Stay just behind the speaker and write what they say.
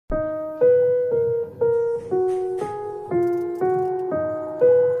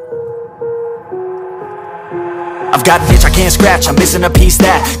I've got an itch I can't scratch, I'm missing a piece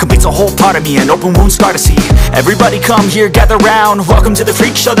that completes a whole part of me, an open wound scar to see. Everybody come here, gather round, welcome to the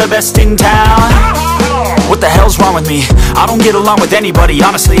freak show, the best in town. What the hell's wrong with me? I don't get along with anybody,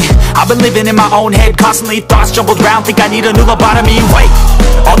 honestly. I've been living in my own head constantly, thoughts jumbled round, think I need a new lobotomy. Wait,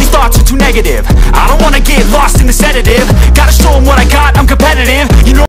 all these thoughts are too negative, I don't wanna get lost in the sedative. Gotta show them what I got, I'm competitive, you know